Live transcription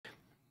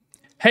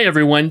Hey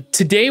everyone,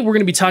 today we're going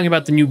to be talking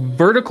about the new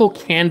vertical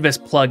canvas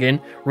plugin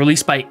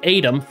released by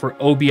Aitum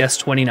for OBS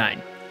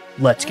 29.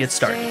 Let's get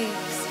started.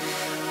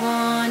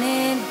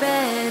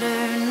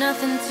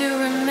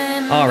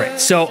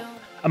 Alright, so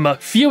I'm a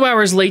few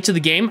hours late to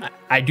the game.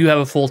 I do have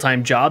a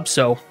full-time job,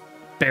 so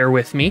bear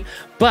with me.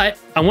 But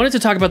I wanted to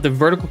talk about the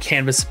vertical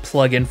canvas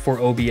plugin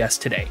for OBS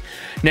today.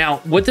 Now,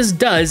 what this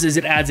does is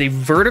it adds a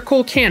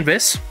vertical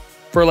canvas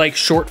for like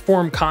short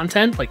form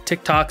content like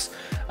TikToks,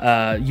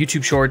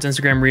 YouTube Shorts,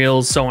 Instagram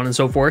Reels, so on and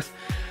so forth.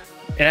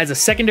 It adds a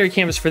secondary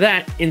canvas for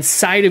that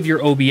inside of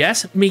your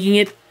OBS, making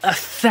it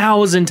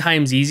 1,000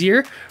 times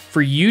easier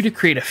for you to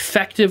create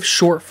effective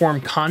short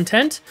form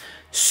content.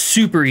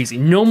 Super easy.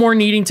 No more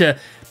needing to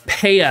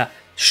pay a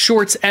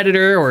shorts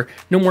editor or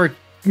no more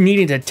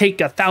needing to take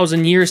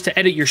 1,000 years to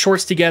edit your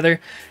shorts together.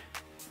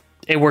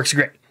 It works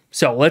great.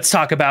 So let's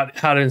talk about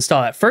how to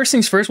install it. First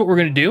things first, what we're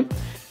going to do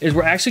is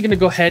we're actually going to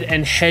go ahead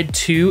and head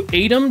to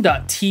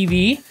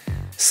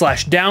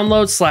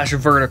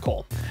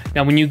aitum.tv/download/vertical.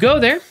 Now, when you go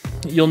there,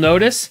 you'll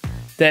notice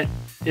that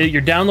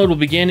your download will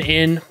begin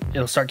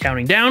it'll start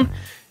counting down,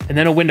 and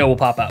then a window will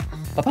pop up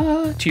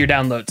to your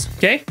downloads,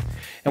 okay?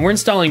 And we're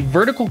installing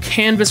Vertical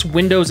Canvas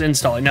Windows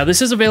Installer. Now,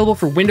 this is available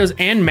for Windows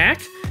and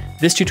Mac.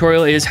 This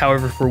tutorial is,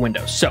 however, for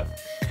Windows. So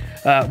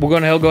we're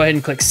going to go ahead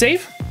and click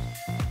Save.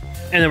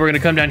 And then we're going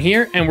to come down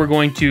here and we're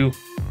going to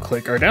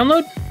click our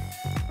download.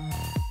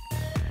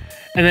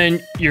 And then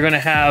you're going to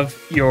have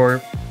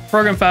your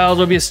program files,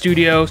 OBS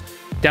Studio,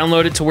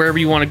 download it to wherever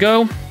you want to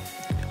go.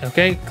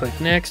 Okay,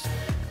 click next,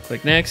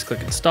 click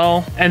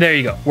install. And there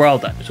you go. We're all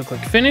done. So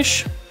click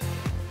finish,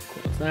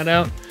 close that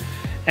out.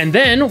 And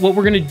then what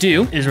we're going to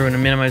do is we're going to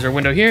minimize our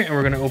window here and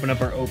we're going to open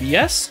up our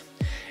OBS.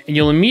 And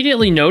you'll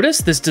immediately notice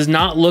this does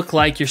not look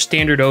like your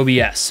standard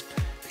OBS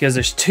because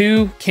there's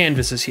two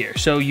canvases here.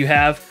 So you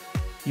have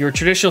your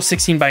traditional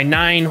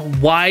 16:9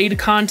 wide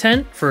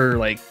content for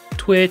like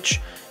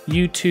Twitch,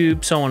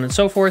 YouTube, so on and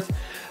so forth.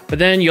 But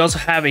then you also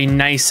have a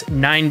nice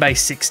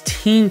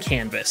 9:16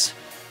 canvas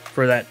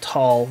for that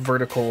tall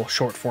vertical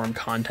short form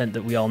content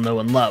that we all know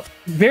and love.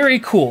 Very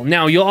cool.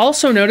 Now you'll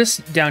also notice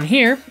down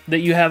here that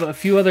you have a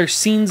few other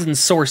scenes and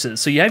sources.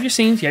 So you have your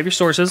scenes, you have your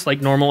sources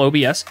like normal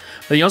OBS,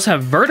 but you also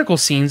have vertical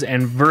scenes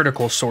and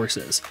vertical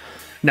sources.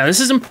 Now,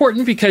 this is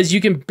important because you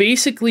can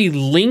basically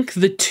link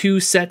the two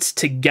sets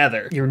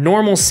together. Your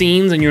normal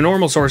scenes and your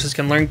normal sources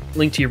can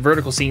link to your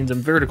vertical scenes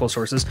and vertical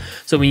sources.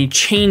 So when you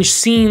change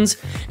scenes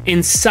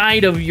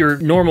inside of your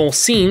normal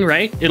scene,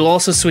 right, it'll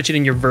also switch it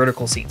in your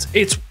vertical scenes.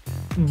 It's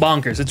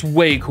bonkers. It's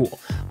way cool.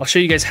 I'll show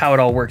you guys how it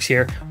all works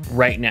here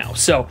right now.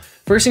 So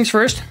first things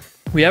first,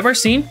 we have our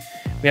scene.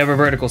 We have our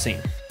vertical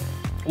scene.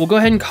 We'll go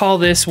ahead and call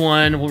this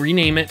one, we'll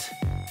rename it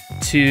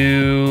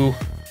to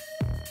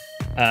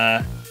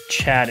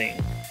chatting.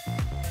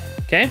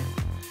 Okay,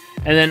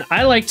 and then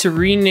I like to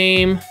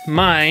rename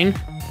mine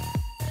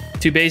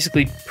to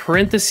basically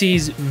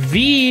parentheses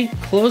V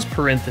close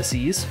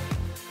parentheses.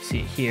 See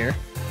it here,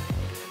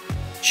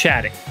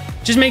 chatting.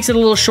 Just makes it a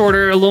little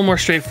shorter, a little more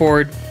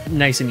straightforward,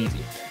 nice and easy.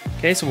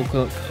 Okay, so we'll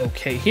click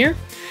OK here,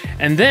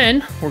 and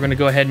then we're going to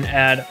go ahead and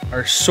add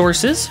our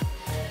sources,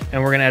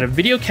 and we're going to add a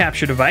video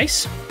capture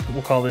device.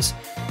 We'll call this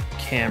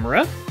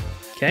camera.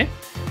 Okay,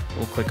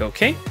 we'll click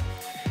OK,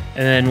 and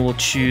then we'll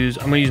choose.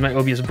 I'm going to use my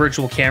OBS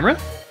virtual camera.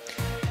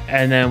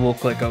 And then we'll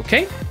click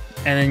OK.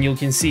 And then you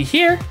can see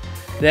here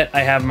that I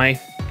have my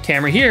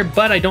camera here,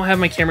 but I don't have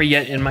my camera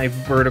yet in my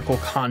vertical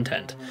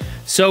content.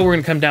 So we're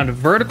gonna come down to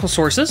vertical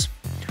sources.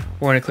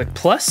 We're gonna click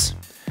plus.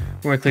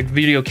 We're gonna click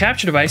video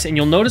capture device. And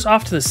you'll notice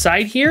off to the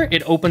side here,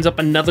 it opens up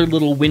another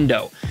little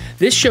window.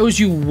 This shows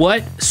you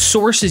what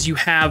sources you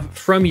have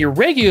from your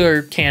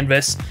regular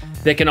canvas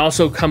that can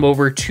also come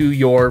over to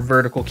your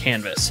vertical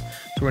canvas. So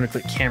we're gonna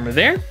click camera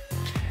there.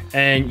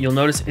 And you'll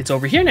notice it's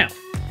over here now.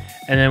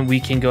 And then we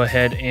can go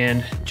ahead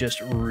and just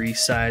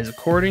resize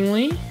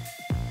accordingly.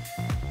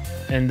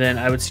 And then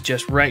I would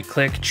suggest right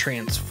click,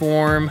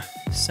 transform,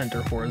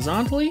 center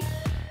horizontally.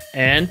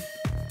 And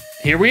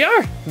here we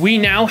are. We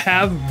now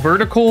have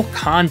vertical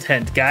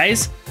content,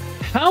 guys.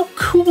 How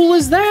cool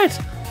is that?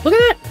 Look at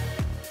that.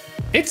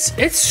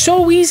 It's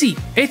so easy.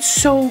 It's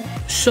so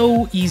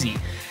easy.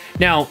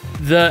 Now,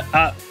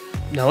 now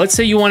let's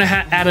say you want to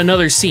add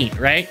another scene,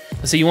 right?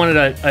 Let's say you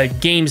wanted a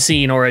game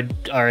scene or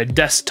a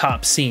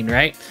desktop scene,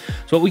 right?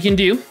 So what we can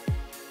do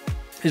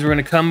is we're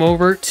gonna come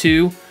over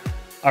to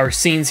our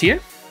scenes here.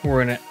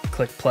 We're gonna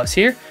click plus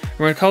here.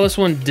 We're gonna call this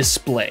one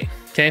display,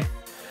 okay?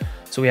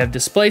 So we have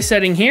display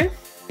setting here.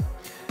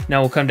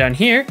 Now we'll come down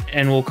here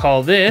and we'll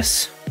call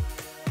this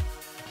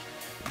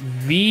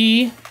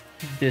V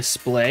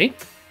display.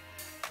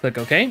 Click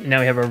OK.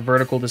 Now we have our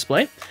vertical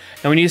display.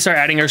 Now we need to start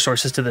adding our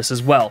sources to this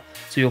as well.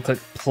 So you'll click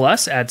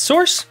plus, add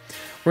source.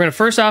 We're gonna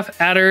first off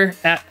we're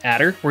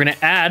gonna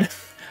add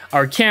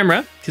our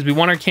camera because we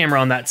want our camera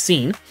on that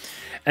scene.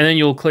 And then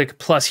you'll click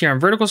plus here on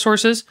vertical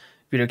sources,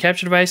 video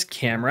capture device,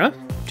 camera,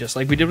 just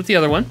like we did with the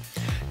other one.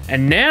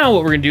 And now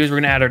what we're gonna do is we're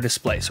gonna add our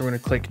display. So we're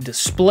gonna click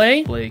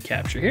display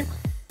capture here.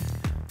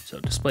 So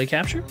display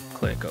capture,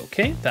 click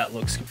OK. That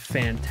looks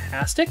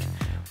fantastic.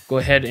 go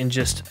ahead and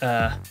just,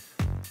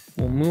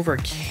 we'll move our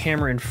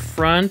camera in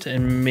front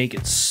and make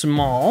it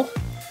small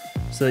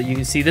so that you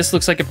can see. This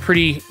looks like a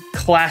pretty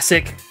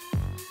classic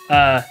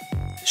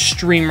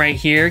stream right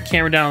here.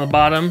 Camera down on the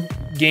bottom,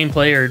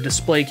 gameplay or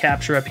display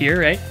capture up here,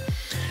 right?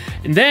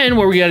 And then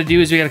what we got to do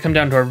is we got to come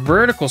down to our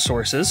vertical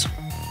sources,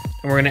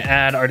 and we're going to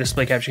add our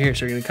display capture here.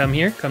 So we're going to come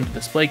here, come to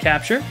display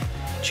capture,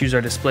 choose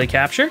our display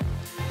capture,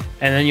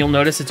 and then you'll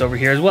notice it's over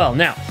here as well.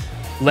 Now,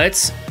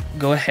 let's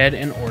go ahead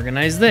and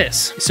organize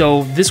this.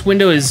 So this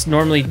window is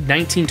normally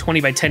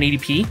 1920 by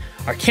 1080p.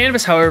 Our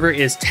canvas, however,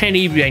 is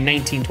 1080 by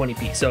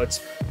 1920p. So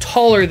it's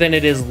taller than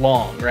it is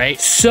long, right?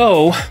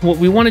 So what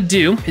we want to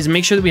do is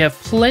make sure that we have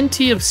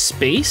plenty of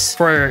space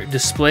for our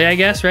display, I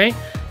guess, right?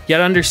 Yet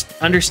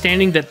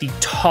understanding that the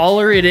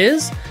taller it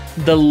is,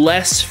 the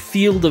less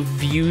field of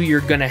view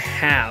you're gonna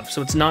have.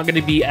 So it's not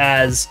gonna be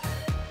as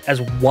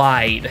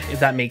wide,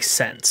 if that makes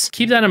sense.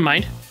 Keep that in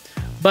mind.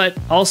 But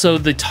also,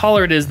 the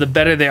taller it is, the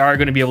better they are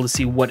gonna be able to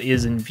see what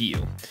is in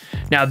view.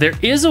 Now, there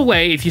is a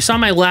way, if you saw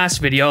my last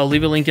video, I'll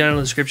leave a link down in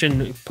the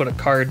description, put a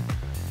card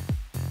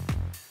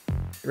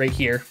right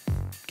here,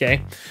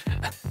 okay?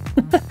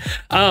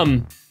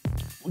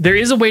 There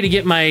is a way to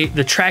get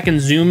the track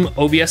and zoom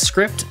OBS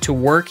script to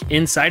work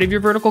inside of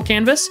your vertical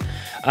canvas.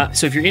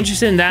 So if you're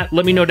interested in that,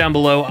 let me know down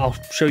below. I'll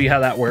show you how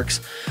that works.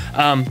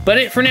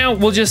 But for now,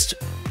 we'll just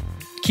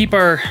keep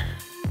our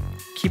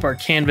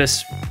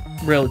canvas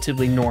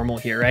relatively normal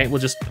here, right?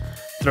 We'll just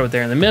throw it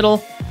there in the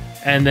middle,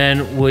 and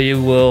then we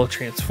will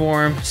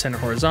transform, center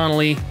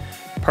horizontally.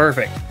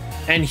 Perfect.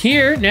 And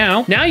here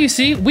now you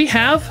see we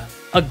have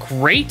a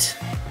great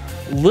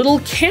little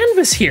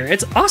canvas here.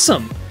 It's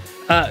awesome.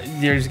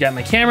 There's got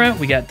my camera,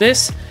 we got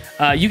this.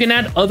 You can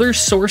add other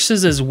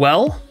sources as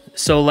well.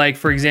 So like,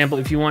 for example,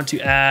 if you want to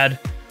add,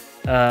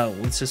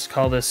 let's just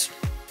call this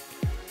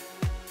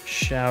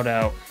shout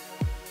out.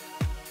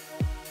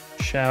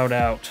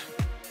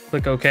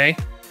 Click OK,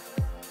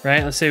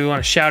 right? Let's say we want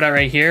a shout out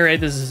right here, right?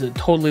 This is a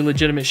totally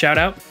legitimate shout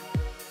out.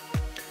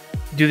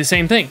 Do the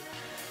same thing.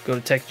 Go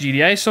to text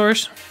GDI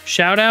source,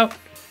 shout out,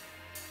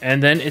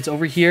 and then it's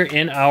over here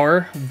in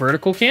our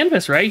vertical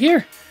canvas right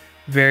here.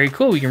 Very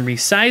cool. We can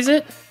resize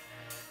it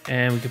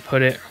and we can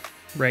put it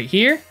right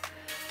here.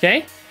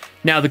 Okay.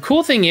 Now the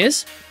cool thing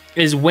is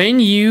when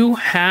you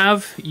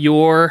have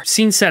your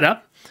scene set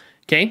up,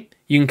 okay,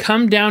 you can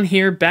come down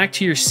here back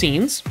to your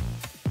scenes.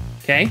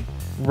 Okay.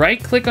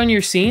 Right click on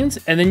your scenes,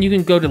 and then you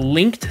can go to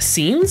linked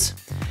scenes,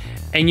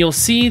 and you'll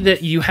see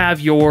that you have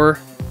your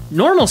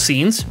normal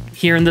scenes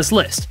here in this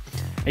list.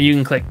 And you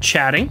can click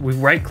chatting. We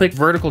right click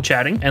vertical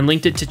chatting and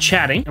linked it to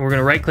chatting. And we're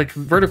gonna right click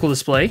vertical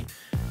display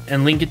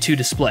and link it to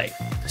display.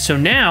 So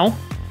now,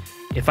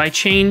 if I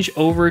change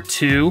over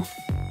to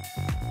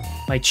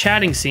my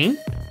chatting scene,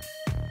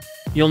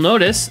 you'll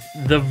notice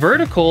the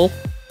vertical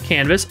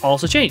canvas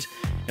also changed.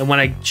 And when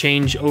I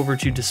change over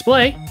to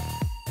display,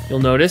 you'll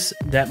notice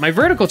that my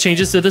vertical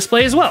changes to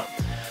display as well.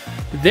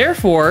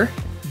 Therefore,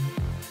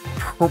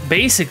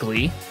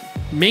 basically,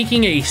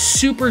 making a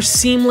super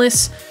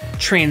seamless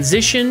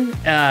transition.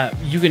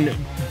 You can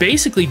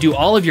basically do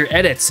all of your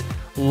edits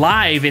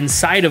live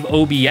inside of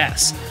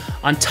OBS.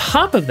 On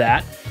top of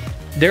that,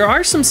 there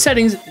are some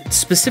settings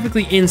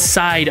specifically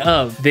inside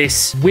of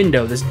this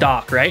window, this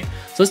dock, right?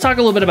 So let's talk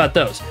a little bit about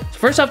those. So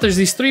first off, there's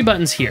these 3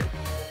 buttons here.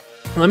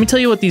 Let me tell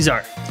you what these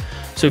are.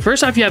 So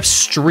first off, you have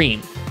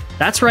stream.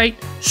 That's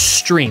right,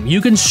 stream.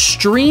 You can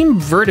stream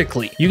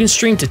vertically. You can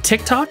stream to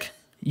TikTok.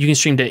 You can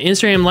stream to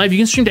Instagram Live. You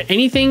can stream to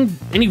anything,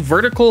 any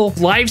vertical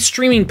live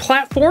streaming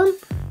platform,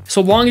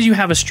 so long as you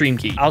have a stream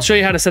key. I'll show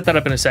you how to set that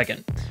up in a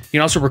second. You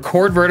can also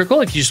record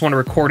vertical if you just want to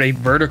record a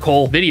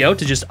vertical video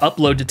to just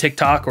upload to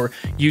TikTok or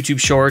YouTube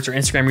Shorts or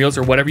Instagram Reels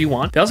or whatever you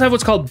want. They also have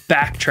what's called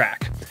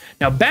backtrack.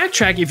 Now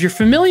backtrack, if you're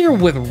familiar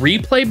with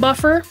replay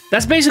buffer,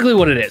 that's basically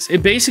what it is.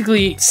 It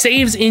basically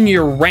saves in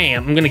your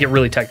RAM. I'm gonna get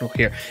really technical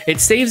here.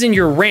 It saves in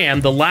your RAM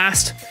the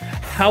last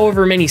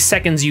however many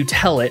seconds you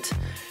tell it,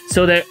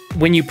 so that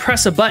when you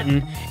press a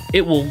button,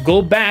 it will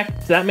go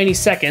back to that many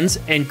seconds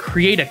and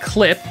create a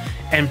clip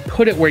and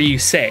put it where you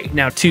say.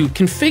 Now to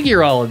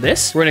configure all of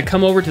this, we're gonna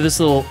come over to this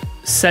little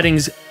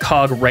settings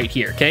cog right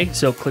here, okay?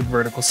 So click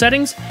vertical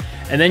settings,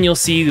 and then you'll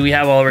see that we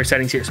have all of our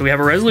settings here. So we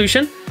have a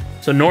resolution.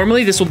 So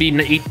normally this will be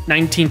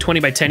 1920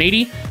 by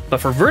 1080,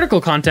 but for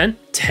vertical content,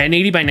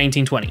 1080 by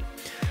 1920.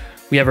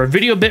 We have our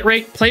video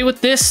bitrate, play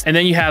with this, and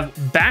then you have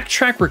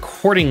backtrack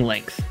recording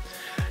length.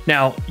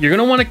 Now, you're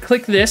gonna wanna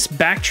click this,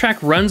 backtrack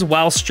runs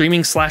while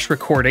streaming /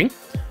 recording.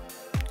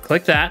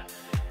 Click that,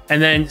 and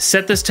then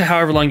set this to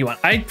however long you want.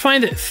 I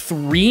find that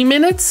 3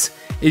 minutes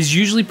is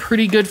usually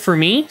pretty good for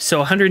me, so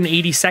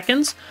 180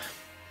 seconds.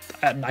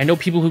 I know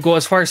people who go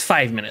as far as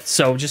 5 minutes,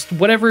 so just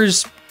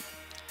whatever's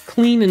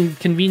clean and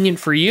convenient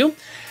for you,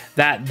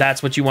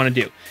 that's what you wanna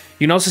do.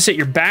 You can also set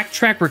your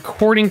backtrack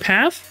recording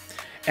path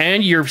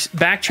and your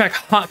backtrack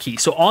hotkey.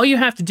 So all you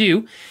have to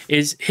do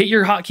is hit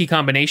your hotkey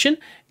combination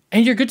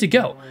and you're good to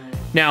go.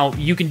 Now,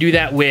 you can do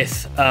that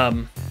with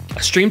a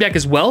Stream Deck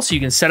as well, so you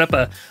can set up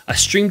a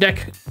Stream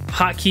Deck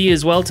hotkey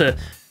as well to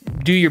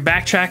do your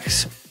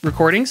backtracks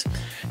recordings.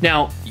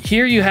 Now,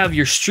 here you have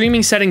your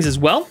streaming settings as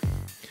well.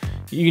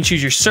 You can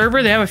choose your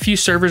server. They have a few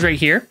servers right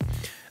here.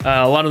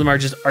 A lot of them are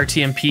just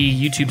RTMP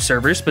YouTube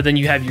servers, but then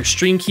you have your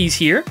stream keys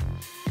here.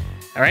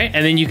 All right,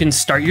 and then you can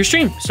start your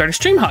stream. Start a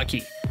stream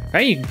hotkey,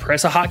 right? You can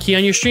press a hotkey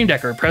on your stream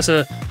deck or press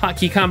a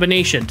hotkey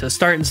combination to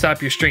start and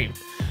stop your stream.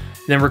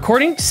 Then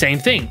recording, same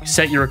thing.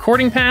 Set your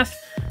recording path,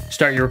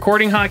 start your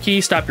recording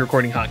hotkey, stop your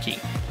recording hotkey.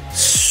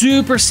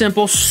 Super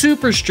simple,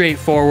 super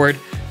straightforward,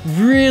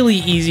 really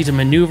easy to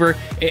maneuver.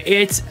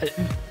 It's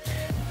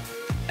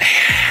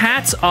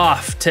hats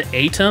off to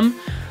Aitum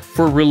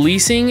for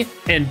releasing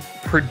and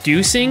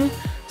producing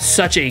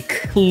such a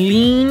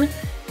clean,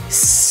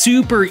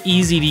 super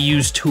easy to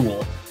use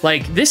tool.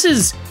 Like, this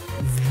is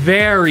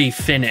very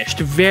finished,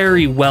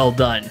 very well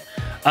done,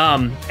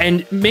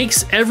 and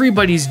makes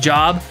everybody's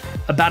job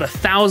about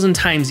 1,000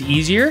 times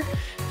easier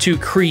to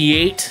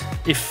create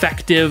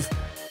effective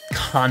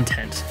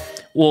content.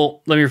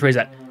 Well, let me rephrase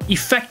that.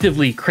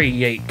 Effectively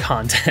create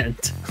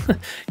content.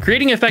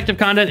 Creating effective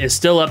content is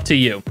still up to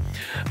you.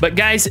 But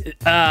guys,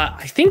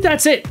 I think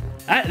that's it.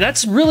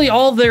 That's really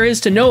all there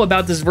is to know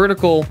about this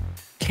vertical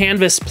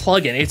canvas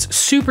plugin. It's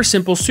super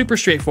simple, super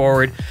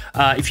straightforward.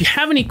 If you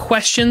have any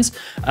questions,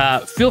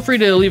 feel free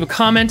to leave a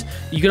comment.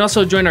 You can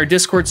also join our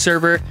Discord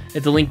server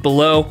at the link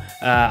below.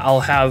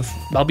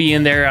 I'll be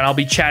in there and I'll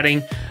be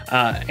chatting,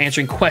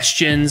 answering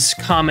questions,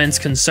 comments,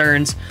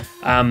 concerns.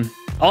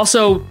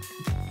 Also,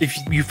 if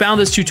you found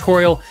this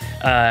tutorial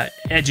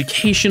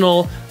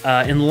educational,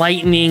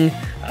 enlightening,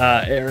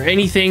 or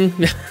anything,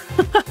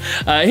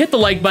 hit the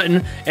like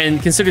button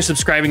and consider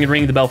subscribing and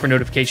ringing the bell for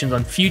notifications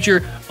on future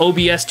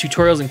OBS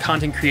tutorials and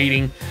content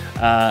creating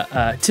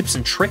tips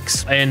and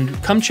tricks.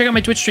 And come check out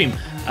my Twitch stream.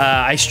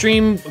 I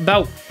stream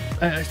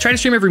try to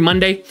stream every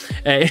Monday.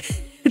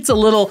 It's a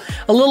little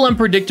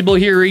unpredictable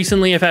here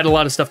recently. I've had a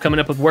lot of stuff coming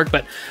up with work,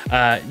 but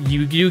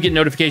you do get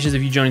notifications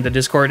if you join the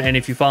Discord, and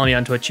if you follow me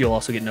on Twitch, you'll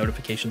also get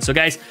notifications. So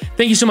guys,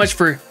 thank you so much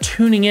for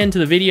tuning in to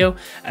the video,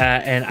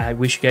 and I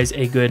wish you guys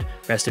a good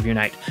rest of your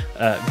night.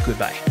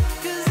 Goodbye.